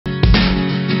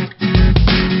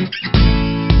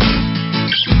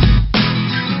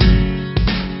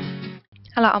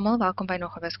Hallo almal, welkom by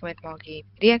nog 'n WiskundeMetMargie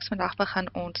reeks. Vandag begin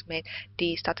ons met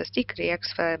die statistiek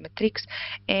reeks vir matrieks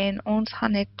en ons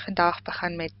gaan net vandag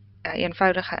begin met 'n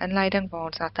eenvoudige inleiding waar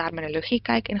ons na terminologie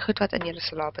kyk en goed wat in julle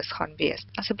syllabus gaan wees.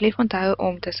 Asseblief onthou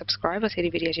om te subscribe as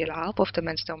hierdie video's julle help of ten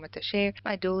minste om dit te share.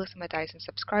 My doel is om 1000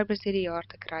 subscribers hierdie jaar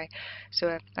te kry. So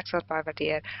ek sal dit baie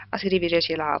waardeer as hierdie video's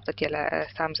julle help dat julle 'n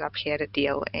thumbs up gee, dit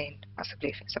deel en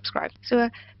asseblief subscribe. So,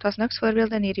 daar's niks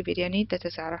voorbeelde in hierdie video nie, dit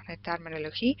is regtig net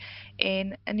terminologie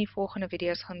en in die volgende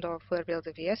video's gaan daar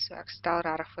voorbeelde wees, so ek stel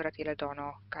regtig voor dat julle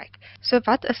daarna kyk. So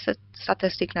wat is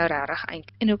statistiek nou regtig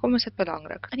eintlik en hoekom is dit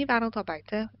belangrik? In die wêreld daar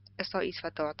buite is daar iets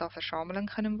wat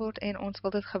dataversameling genoem word en ons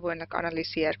wil dit gewoonlik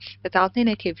analiseer. Dit help nie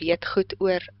net jy weet goed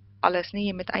oor alles nie,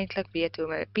 jy moet eintlik weet hoe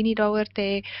om 'n opinie daaroor te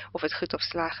hê, of dit goed of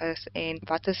sleg is, en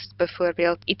wat is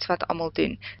byvoorbeeld iets wat almal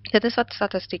doen. Dit is wat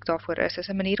statistiek daarvoor is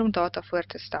 'n manier om data voor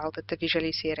te stel, dit te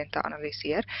visualiseer en te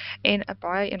analiseer, en 'n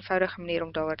baie eenvoudige manier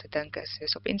om daaroor te dink is,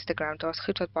 soos op Instagram, daar's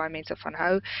goed wat baie mense van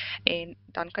hou, en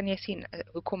dan kan jy sien,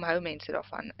 hoekom hou mense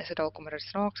daarvan? Is dit dalk omdat dit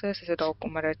snaaks is dit dalk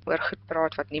omdat dit oor goed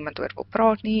praat wat niemand oor wil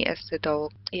praat nie, is dit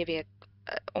dalk, jy weet,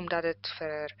 omdat dit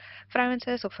vir vrouens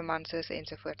is of vir mans is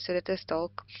ensovoorts. So dit is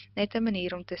dalk net 'n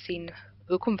manier om te sien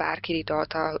hoekom werk hierdie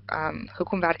data,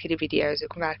 hoekom werk hierdie video's,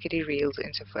 hoekom werk hierdie reels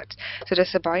ensovoorts. So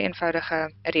dis 'n baie eenvoudige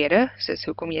rede, soos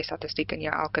hoekom jy statistiek in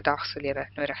jou elke dag se lewe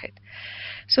nodig het.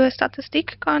 So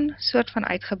statistiek kan soort van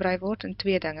uitgebrei word in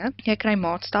twee dinge. Jy kry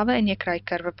maatstawwe en jy kry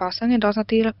kurwe passing en daar's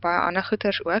natuurlik baie ander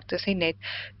goeters ook. Dis nie net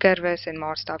kurwes en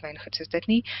maatstawwe en goed soos dit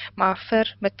nie, maar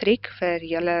vir matriek, vir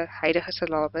julle huidige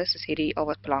syllabus is hierdie al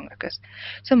wat belangrik is.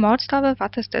 So maatstawwe,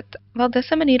 wat is dit? Wel,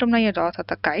 dis 'n manier om na jou data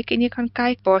te kyk en jy kan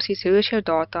kyk basies hoe is jou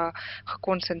data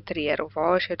gekonsentreer of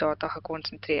waar is jou data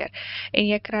gekonsentreer. En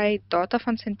jy kry data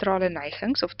van sentrale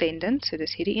neigings of tendens, so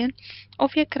dis hierdie een,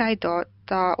 of jy kry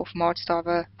data of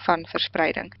maatstawwe van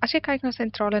verspreiding. As jy kyk na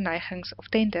sentrale neigings of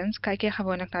tendens, kyk jy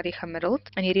gewoonlik na die gemiddeld,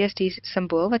 en hierdie is die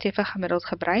simbool wat jy vir gemiddeld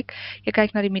gebruik. Jy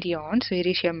kyk na die mediaan, so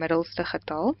hierdie is jou middelste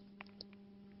getal.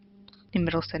 Die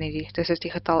middelste nie, dis is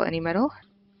die getal in die middel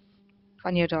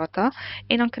van jou data,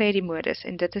 en dan kry jy die modus,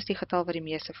 en dit is die getal wat die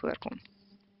meeste voorkom.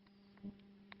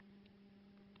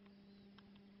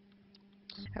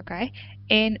 Okay.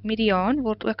 En mediaan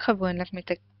word ook gewoonlik met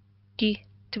 'n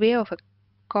Q2 of 'n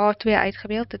K2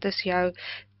 uitgebeeld. Dit is jou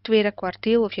tweede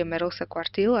kwartiel of jou middelste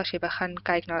kwartiel as jy begin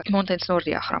kyk na mond- en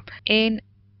snordiagram. En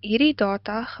hierdie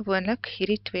data gewoonlik,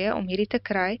 hierdie twee, om hierdie te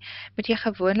kry, moet jy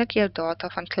gewoonlik jou data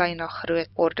van klein na groot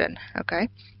orden. Okay?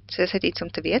 So is dit iets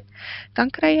om te weet. Dan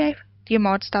kry jy die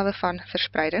maatstawwe van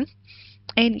verspreiding.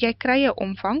 En jy kry jou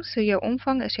omvang, so jou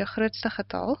omvang is jou grootste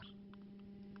getal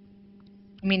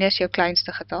minus jou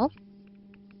kleinste getal.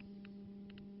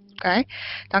 Okay.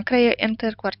 Dan kry jy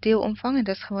interkwartiel omvang en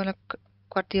dit is gewoonlik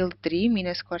kwartiel 3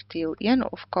 minus kwartiel 1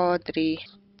 of K3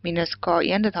 minus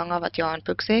K1, dit hang af wat jou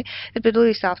handboek sê. Dit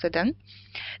bedoel dieselfde ding.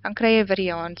 Dan kry jy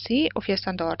variansie of jou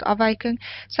standaard afwyking.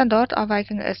 Standaard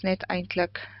afwyking is net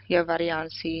eintlik jou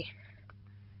variansie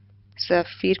se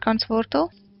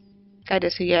vierkantswortel. Kyk,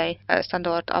 dis hoe jy 'n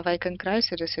standaard afwyking kry,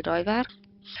 so dis hoe daai werk.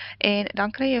 En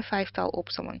dan kry jy 'n vyftal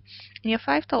opsomming. En jou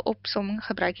vyftal opsomming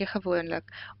gebruik jy gewoonlik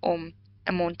om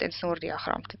 'n mond- en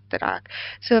snordiagram te trek.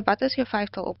 So wat is jou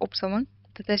vyftal opsomming?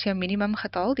 Dit is jou minimum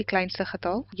getal, die kleinste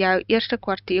getal, jou eerste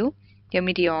kwartiel, jou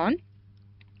mediaan,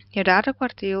 jou derde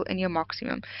kwartiel en jou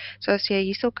maksimum. So as jy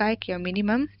hierso kyk, jou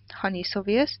minimum gaan hierso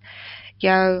wees,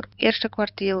 jou eerste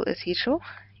kwartiel is hierso,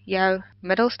 jou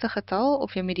middelste getal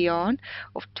of jou mediaan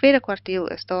of tweede kwartiel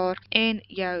is daar en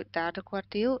jou derde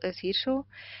kwartiel is hierso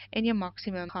en jou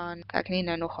maksimum gaan, ek nie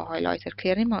nou nog 'n highlighter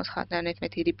kleur nie, maar ons gaan nou net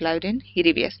met hierdie blou doen,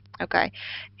 hierdie wees. Okay.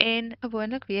 En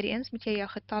gewoonlik weer eens moet jy jou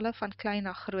getalle van klein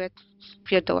na groot of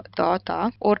jou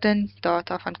data, orden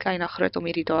data van klein na groot om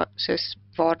hierdie soos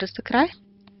waardes te kry.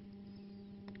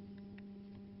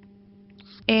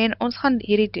 En ons gaan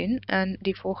hierdie doen in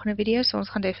die volgende video, so ons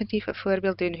gaan definitief 'n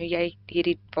voorbeeld doen hoe jy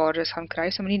hierdie waardes gaan kry,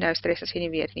 so moenie nou stres as jy nie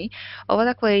weet nie. Al wat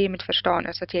ek wil hê jy moet verstaan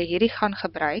is dat jy hierdie gaan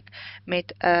gebruik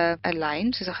met 'n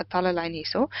lyn, soos 'n getallelyn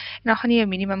hierso, en dan gaan jy 'n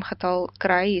minimum getal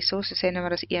kry hierso, so sê nou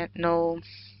maar as 1, 0,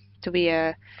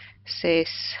 2,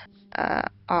 6,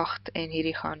 8 en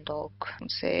hierdie gaan dalk,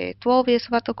 ons sê 12 wees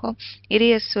wat ook al.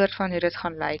 Hierdie is soort van hoe dit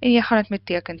gaan lyk. En jy gaan dit met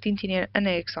teken 10 in 'n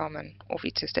eksamen of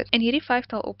iets soos dit. En hierdie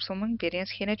vyftal opsomming, weer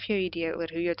eens gee net vir jou idee oor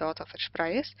hoe jou data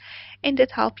versprei is. En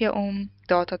dit help jou om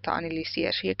data te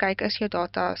analiseer. So jy kyk, is jou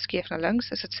data skeef na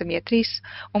links, is dit simmetries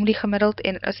om die gemiddeld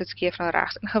en is dit skeef na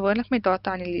regs. En gewoonlik met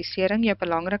data analisering, jou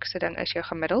belangrikste ding is jou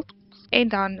gemiddeld. En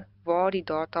dan waar die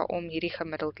data om hierdie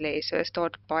gemiddeld lê. So is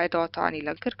daar baie data aan die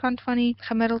linkerkant van die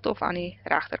gemiddeld of aan die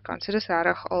regterkant. So dis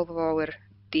regtig al waaroor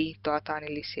die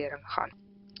data-analisering gaan.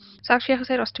 So ek het vir jou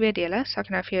gesê, daar's twee dele, so ek het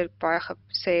nou vir jou baie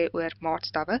gesê oor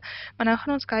maatstawwe, maar nou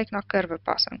gaan ons kyk na kurwe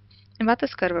passing. En wat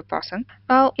is kurwe passing?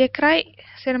 Wel, jy kry,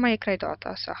 sê nou maar jy kry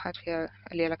data, so ek gaan vir jou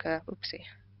 'n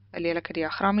lelike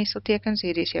diagram hier so teken, so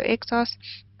hierdie is jou x-as,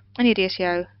 en hierdie is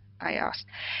jou y-as.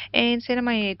 En sê nou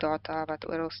maar jy het data wat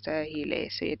oralste hier lê,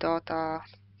 so jy data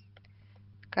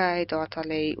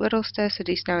lê oralste, so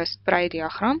dis nou 'n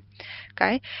sprei-diagram.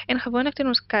 En gewoonlik doen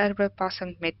ons kurwe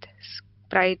passing met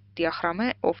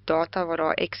sprei-diagramme of data waar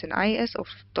daar x en y is, of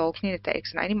dalk nie net 'n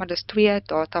x en y nie, maar dis twee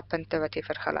datapunte wat jy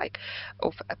vergelyk,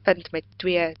 of 'n punt met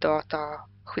twee data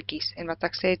goedjies. En wat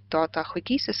ek sê, data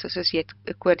goedjies is soos jy het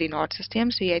 'n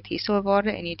koördinaatstelsel, so jy het hierso 'n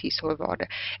waarde en jy het hierso 'n waarde.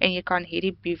 En jy kan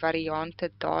hierdie bivariante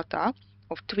data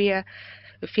of twee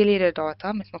hoeveelhede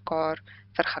data met mekaar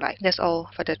vergelyk. Dis al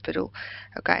wat dit bedoel.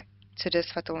 So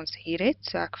dis wat ons hier het.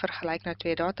 So ek vergelyk nou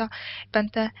twee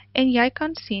datapunte en jy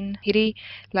kan sien hierdie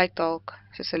lyk dalk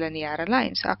soos 'n lineêre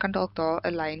lyn. So ek kan dalk daar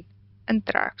 'n lyn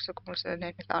intrek. So kom ons net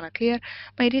met 'n ander kleur,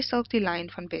 maar hierdie is dalk die lyn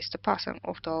van beste passing,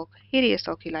 of dalk hierdie is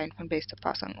dalk die lyn van beste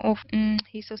passing, of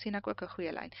hierso sien ek ook 'n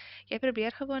goeie lyn. Jy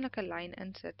probeer gewoonlik 'n lyn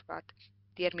insit wat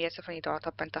deur meeste van die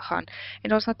datapunte gaan. En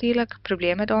daar's natuurlik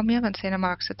probleme daarmee, want sê nou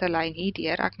maar ek sit 'n lyn hier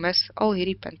deur, ek mis al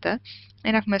hierdie punte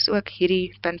en ek mis ook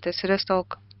hierdie punte. So dis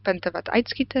dalk punte wat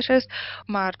uitskieters is,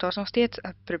 maar daar's nog steeds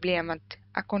 'n probleem, want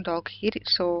ek kon dalk hier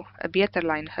so 'n beter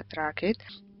lyn getrek het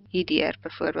hierdeur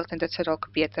byvoorbeeld, en dit sou dalk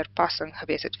 'n beter passing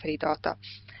gewees het vir die data.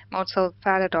 Maar ons sal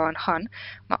verder daarin gaan,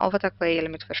 maar al wat ek wil hê julle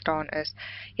moet verstaan is,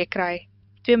 jy kry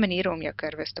twee maniere om jou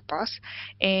kurwes te pas,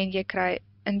 en jy kry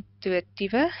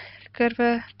intuïtiewe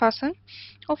kurwe passing,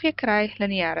 of jy kry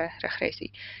lineêre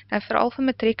regressie. Nou veral vir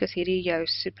matriek is hierdie jou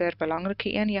super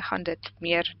belangrike een, jy gaan dit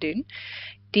meer doen.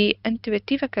 Die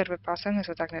intuïtiewe kurwe passing is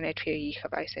wat ek nou net vir jou hier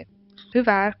gewys het. Hoe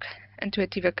werk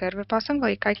intuïtiewe kurwe passing? Wel,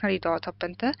 jy kyk na die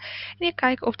datapunte en jy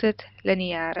kyk of dit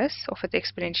lineêr is, of dit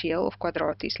eksponensieel of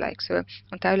kwadraties lyk. So,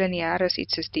 onthou lineêr is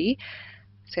iets soos die,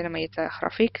 sê nou maar jy het 'n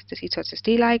grafiek, dis iets wat soos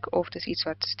die lyk, of dis iets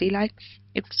wat soos die lyk.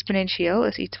 Eksponensieel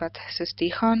is iets wat soos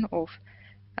die gaan, of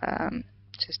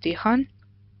soos die gaan.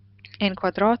 En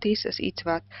kwadraties is iets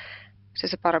wat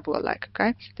soos 'n parabool lyk,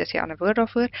 Dis 'n ander woord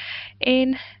daarvoor.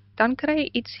 En dan kry jy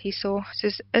iets hierso,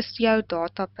 soos is jou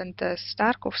datapunte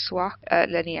sterk of swak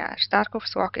lineêr, sterk of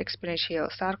swak eksponensieel,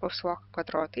 sterk of swak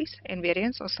kwadraties. En weer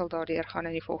eens, ons sal daardeur gaan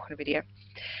in die volgende video.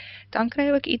 Dan kry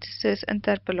jy ook iets soos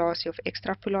interpolasie of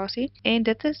ekstrapolasie. En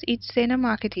dit is iets, sê nou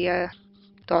maar ek het hier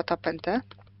datapunte,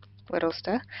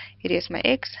 oralste. Hierdie is my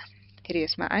x, hierdie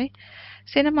is my y.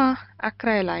 Sê nou maar ek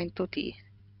kry 'n lyn tot hier.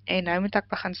 En nou moet ek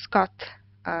begin skat.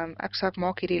 Ek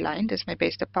maak hierdie lyn, dis my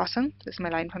beste passing, dis my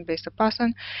lyn van beste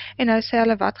passing, en nou sê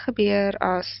hulle, wat gebeur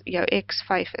as jou x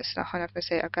 5 is? Dan gaan ek nou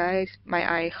sê, my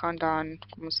y gaan dan,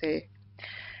 kom ons sê,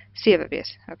 7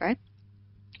 wees,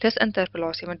 Dis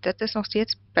interpolasie, want dit is nog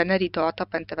steeds binne die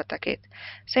datapunte wat ek het.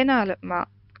 Sê nou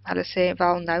hulle sê,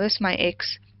 wel, nou is my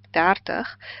x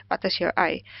 30, wat is jou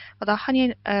y? Want dan gaan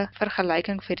jy 'n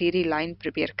vergelyking vir hierdie lyn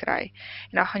probeer kry.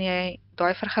 En dan gaan jy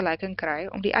daai vergelyking kry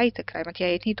om die y te kry, want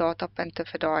jy het nie datapunte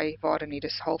vir daai waarde nie,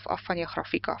 dis half af van jou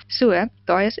grafiek af. So,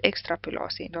 daai is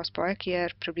ekstrapolasie, en daar's baie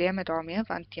keer probleme daarmee,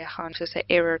 want jy gaan soos 'n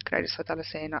error kry, dis wat hulle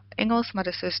sê in Engels, maar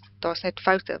dis soos, daar's net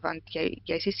foute, want jy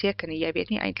is nie seker nie, jy weet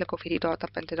nie eintlik of hierdie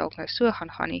datapunte dalk nou so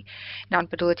gaan nie, en dan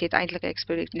bedoel dit jy het eintlik 'n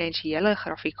eksponensiële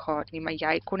grafiek gehad nie, maar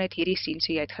jy kon net hierdie sien,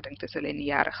 so jy het gedink dis 'n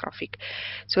lineêre grafiek.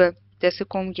 So, dis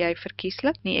hoekom jy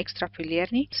verkieslik nie ekstrapoleer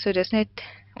nie, so dis net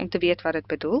om te weet wat dit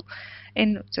bedoel,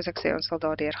 en soos ek sê, ons sal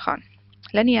daardeur gaan.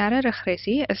 Lineêre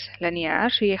regressie is lineêr,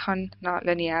 so jy gaan na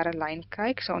lineêre lyn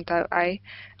kyk, so onthou y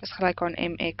is gelyk aan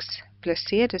mx plus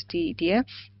c, dis die idee,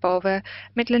 behalwe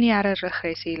met lineêre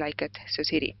regressie lyk dit soos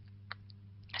hierdie.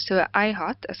 So y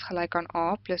hat is gelyk aan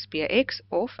a plus bx,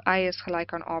 of y is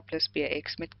gelyk aan a plus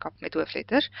bx met kap met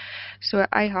hoofletters. So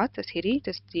y hat is hierdie,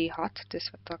 dis die hat,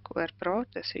 dis wat ek oor praat,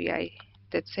 dis hoe jy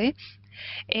dit sê.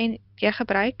 En jy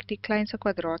gebruik die kleinste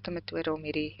kwadrate metode om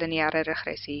hierdie lineêre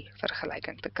regressie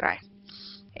vergelyking te kry.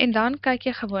 En dan kyk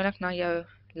jy gewoonlik na jou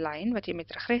lyn wat jy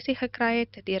met regressie gekry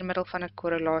het deur middel van 'n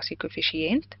korrelasie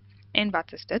koëffisiënt. En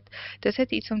wat is dit? Dis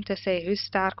net iets om te sê hoe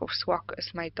sterk of swak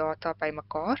is my data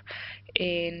bymekaar,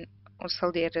 en ons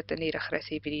sal deur dit in die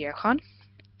regressie video gaan.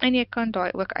 En jy kan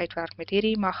daai ook uitwerk met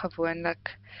hierdie, maar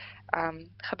gewoonlik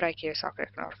gebruik jy jou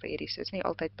sakrekenaar vir hierdie. So dit is nie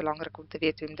altyd belangrik om te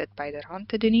weet hoe om dit byderhand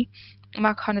te doen nie,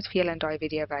 maar ek gaan dit vir julle in daai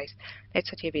video wys, net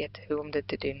sodat jy weet hoe om dit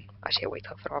te doen as jy ooit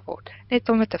gevra word, net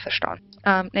om dit te verstaan.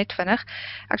 Net vinnig,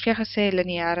 ek het vir jou gesê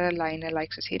lineêre lyne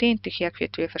lyk soos hierdie, en toe gee ek vir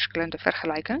jou twee verskillende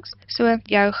vergelykings. So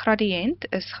jou gradiënt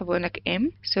is gewoonlik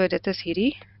m, so dit is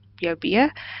hierdie, jou b,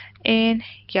 en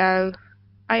jou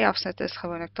Y-afsnit is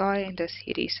gewoonlik daai en dis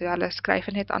hierdie. So hulle skryf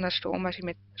dit net andersom as jy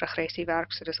met regressie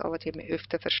werk, so dis al wat jy hoef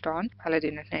te verstaan. Hulle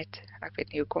doen dit net, ek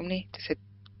weet nie hoekom nie, dis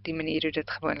die manier hoe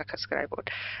dit gewoonlik geskryf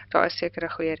word. Daar is seker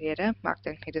 'n goeie rede, maar ek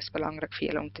dink nie dis belangrik vir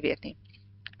julle om te weet nie.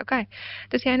 Ok,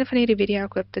 dis die einde van hierdie video,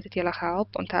 ek hoop dit het julle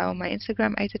gehelp. Onthou om my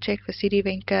Instagram uit te check vir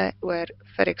studiewenke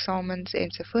vir eksamens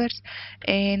ensovoorts,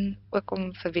 en ook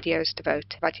om vir video's te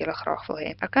vote wat julle graag wil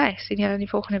hê. Ok, sien julle in die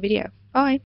volgende video. Bye!